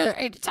is where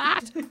it's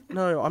at.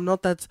 No, I'm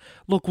not that...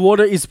 Look,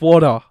 water is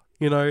water,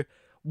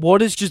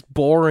 Water's just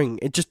boring.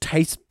 It just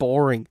tastes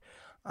boring.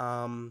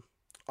 Oh,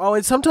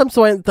 and sometimes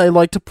they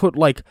like to put,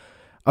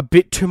 a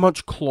bit too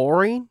much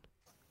chlorine.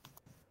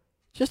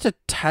 Just a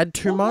tad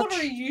too much. What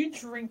are you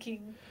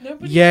drinking?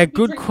 Nobody Yeah, should be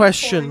good drinking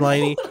question,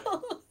 chlorine Lainey.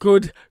 water.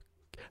 Good.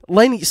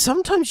 Lainey,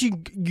 sometimes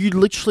you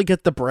literally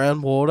get the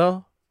brown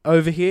water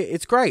over here.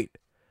 It's great.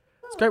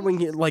 It's great when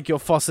your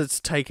faucets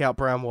take out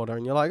brown water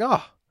and you're like,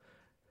 oh.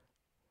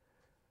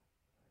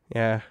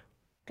 Yeah.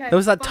 Okay, There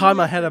was that time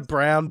I had a difference.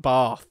 brown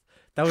bath.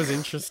 That was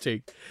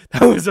interesting.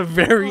 That was a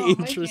very Oh,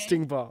 okay.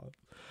 interesting bath.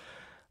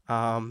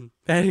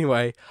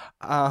 Anyway,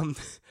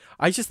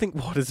 I just think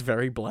water's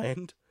very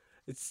bland.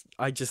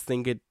 I just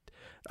think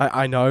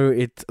I know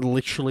it's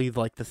literally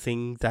the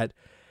thing that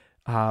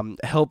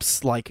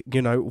helps,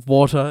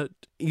 water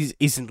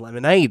isn't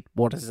lemonade,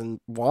 water's in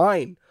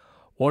wine,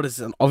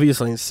 water's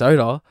obviously in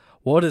soda,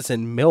 water's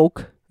in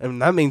milk,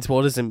 and that means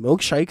water's in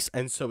milkshakes,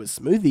 and so is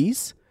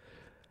smoothies.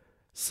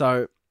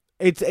 So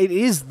it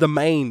is the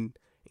main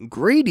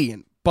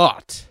ingredient,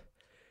 but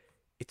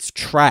it's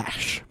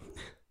trash.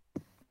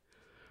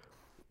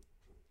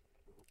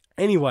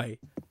 Anyway,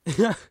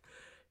 so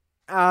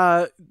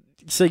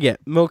yeah,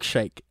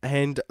 milkshake.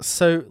 And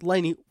so,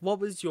 Lainey, what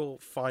was your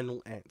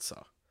final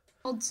answer?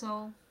 Old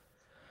soul.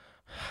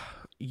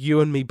 You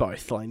and me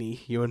both,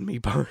 Lainey. You and me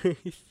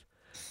both.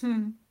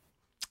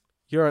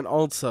 You're an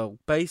old soul.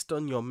 Based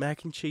on your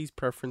mac and cheese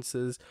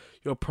preferences,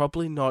 you're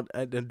probably not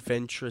an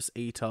adventurous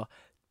eater.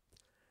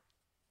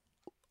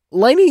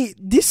 Lainey,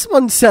 this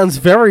one sounds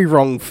very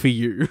wrong for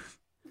you.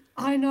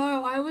 I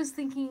know. I was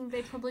thinking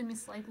they probably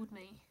mislabeled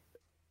me.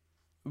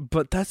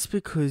 But that's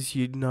because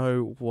you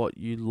know what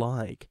you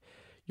like.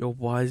 You're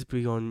wise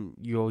beyond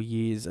your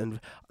years, and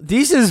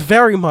this is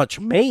very much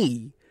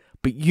me.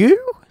 But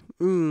you?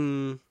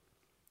 I'm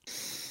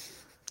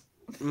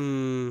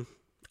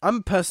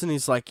a person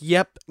who's like,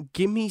 yep,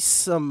 give me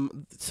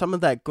some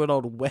of that good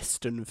old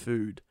Western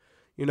food.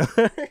 I'm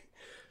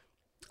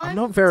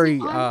not very, I'm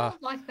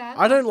not like that.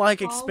 I don't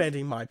like I'll-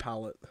 expanding my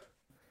palate.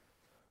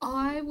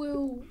 I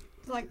will,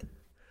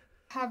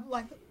 have,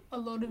 a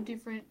lot of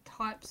different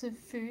types of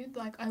food.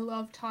 I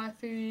love Thai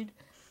food.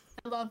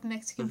 I love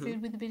Mexican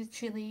food with a bit of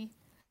chili.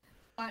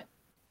 But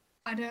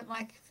I don't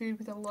like food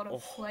with a lot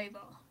of flavour.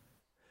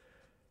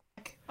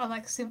 I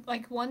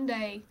like one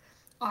day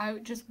I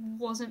just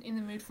wasn't in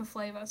the mood for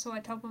flavour, so I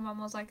told my mum,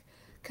 I was like,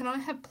 can I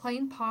have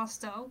plain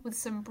pasta with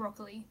some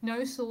broccoli?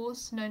 No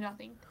sauce, no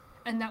nothing.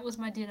 And that was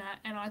my dinner,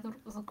 and I thought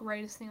it was the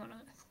greatest thing on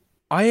earth.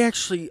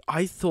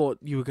 I thought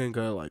you were going to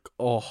go like,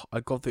 oh, I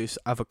got this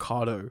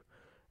avocado,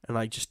 and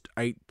I just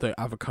ate the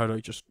avocado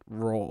just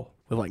raw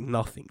with like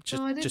nothing.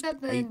 No, I did just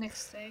that the ate.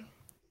 next day.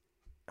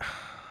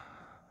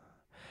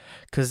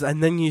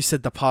 And then you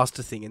said the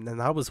pasta thing, and then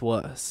that was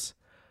worse.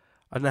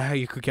 I don't know how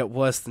you could get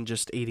worse than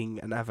just eating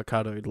an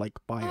avocado like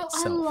by Oh,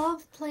 itself. I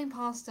love plain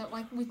pasta,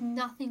 like with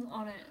nothing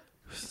on it.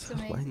 It's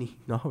amazing. Lenny,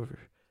 no.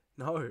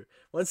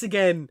 Once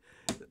again,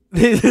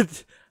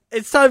 it's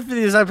time for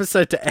this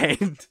episode to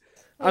end.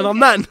 And on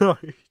that note,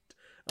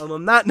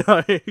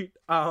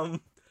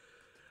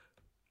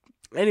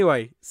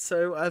 anyway,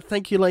 so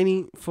thank you,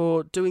 Lainey,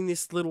 for doing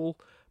this little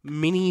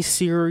mini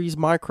series,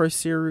 micro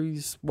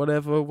series,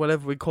 whatever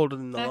we called it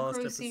in the last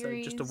episode.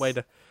 Series. Just a way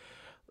to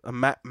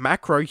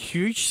macro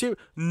huge series.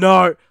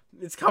 No,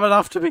 it's coming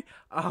after me.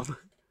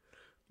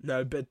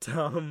 No, but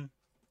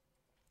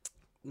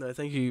no,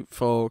 thank you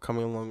for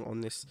coming along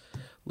on this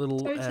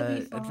little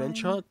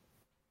adventure.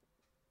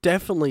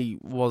 Definitely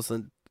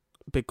wasn't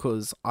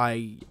because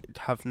I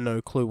have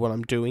no clue what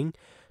I'm doing.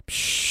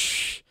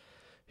 Psh,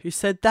 who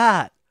said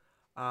that?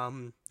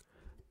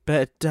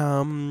 But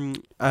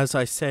as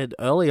I said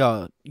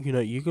earlier,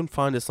 you can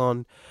find us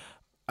on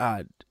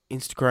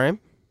Instagram.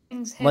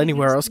 Lenny,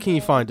 where else can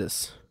you find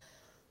us?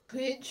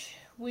 Twitch,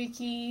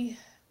 Wiki,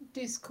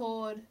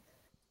 Discord.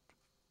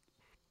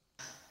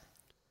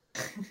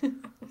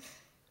 Come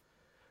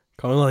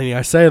on, Lenny,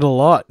 I say it a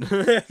lot.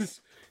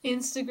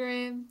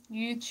 Instagram,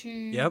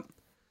 YouTube.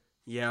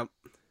 Yep.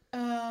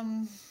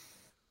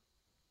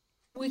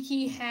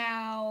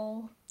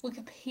 WikiHow,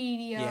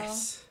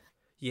 Wikipedia.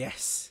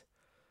 Yes.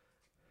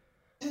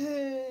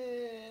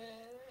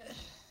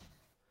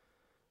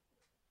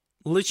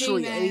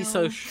 Literally any Gmail.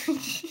 social.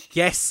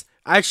 Yes,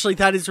 actually,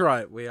 that is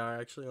right. We are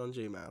actually on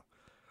Gmail.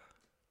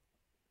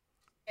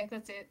 Yeah,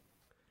 that's it.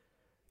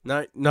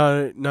 No,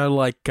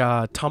 like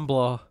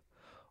Tumblr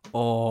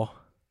or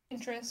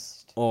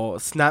Pinterest. or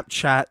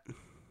Snapchat.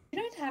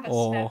 You don't have a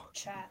Or-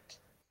 Snapchat.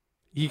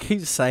 You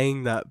keep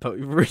saying that, but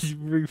we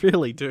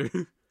really do.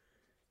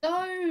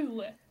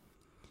 No.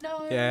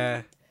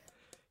 Yeah,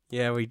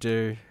 we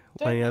do.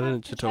 Don't Lenny, I don't have know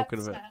what you're chat talking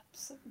about.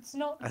 snaps. It's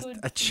not good.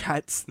 A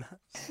chat snap.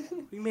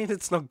 What do you mean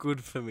it's not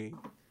good for me?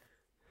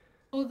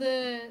 Or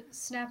the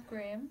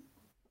Snapgram.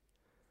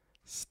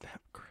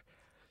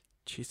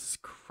 Jesus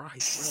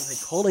Christ, what are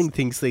they calling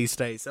things these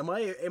days? Am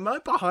I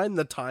behind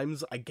the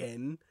times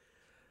again?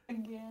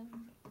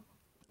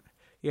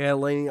 Yeah,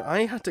 Lenny,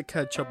 I had to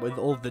catch up with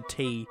all the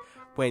tea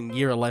when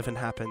Year 11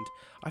 happened.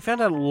 I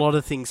found out a lot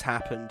of things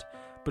happened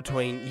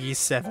between Year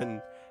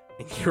 7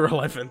 and Year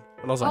 11.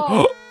 And I was like,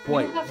 oh,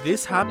 wait, you'll have to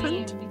this fill me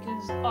happened? in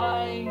because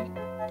I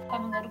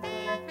haven't got a clue.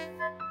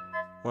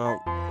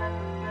 Well,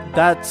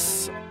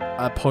 that's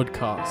a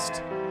podcast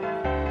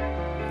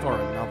for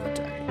another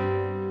day.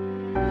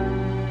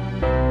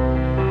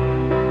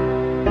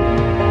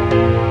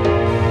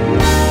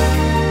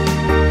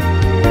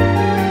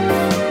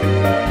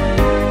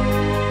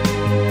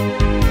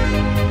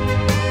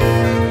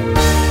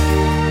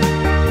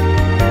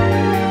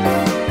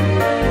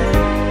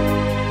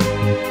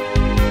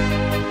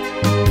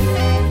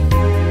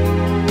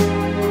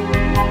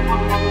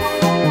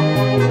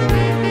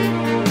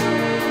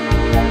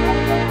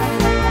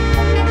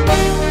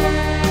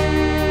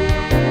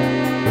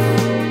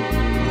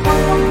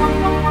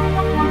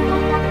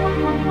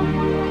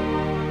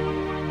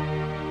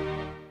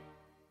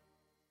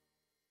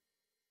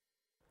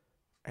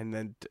 And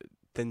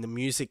then the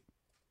music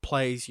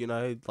plays,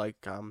 like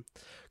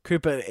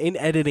Cooper, in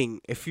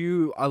editing, if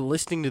you are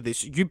listening to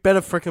this, you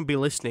better frickin' be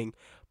listening.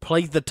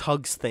 Play the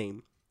Tugs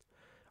theme.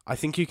 I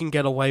think you can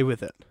get away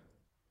with it.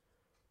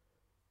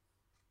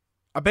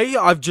 I bet you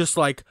I've just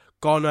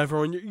gone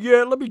over and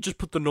let me just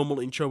put the normal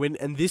intro in,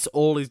 and this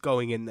all is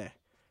going in there.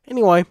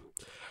 Anyway,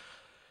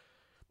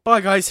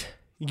 bye guys.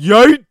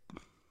 Yeet.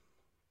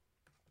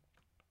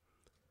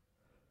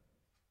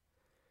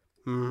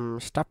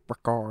 Stop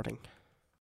recording.